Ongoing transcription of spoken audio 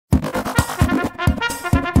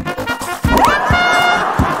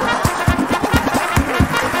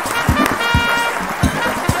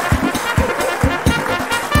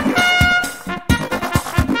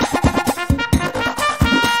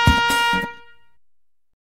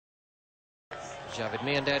Javed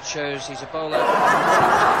Miandad shows he's a bowler. I'm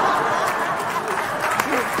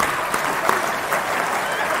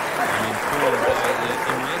informed by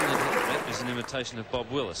Imran that was an imitation of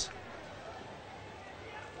Bob Willis.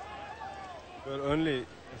 Well, only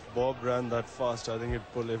if Bob ran that fast, I think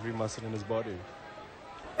it'd pull every muscle in his body.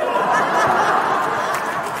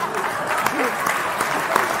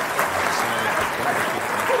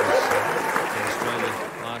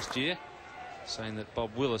 Last year, saying that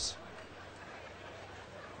Bob Willis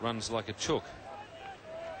runs like a chook.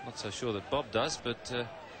 Not so sure that Bob does, but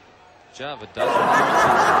Javed does.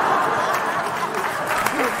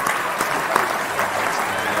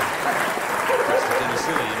 That's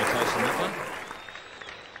the Lillee imitation, that one.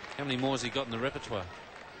 How many more has he got in the repertoire?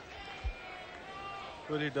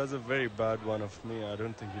 Well, he does a very bad one of me. I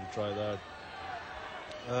don't think he'll try that.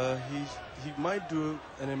 He might do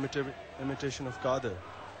an imitation of Kader.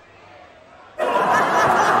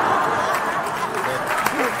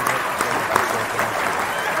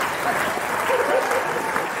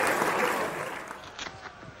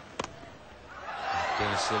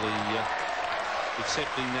 Lillee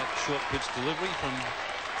accepting that short pitch delivery from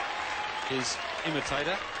his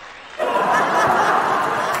imitator.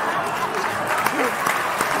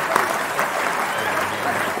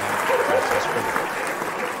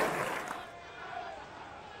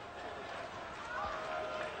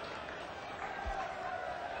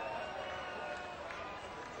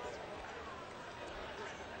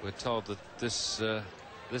 We're told that this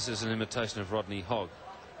is an imitation of Rodney Hogg.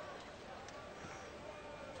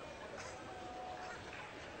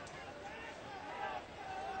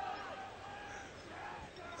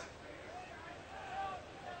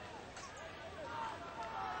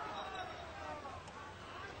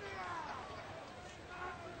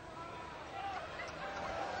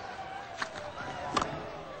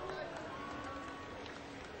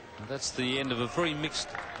 That's the end of a very mixed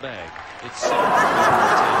bag. It's 7-10.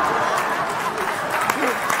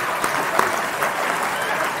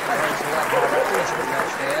 There's a lot more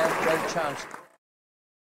match there. No chance.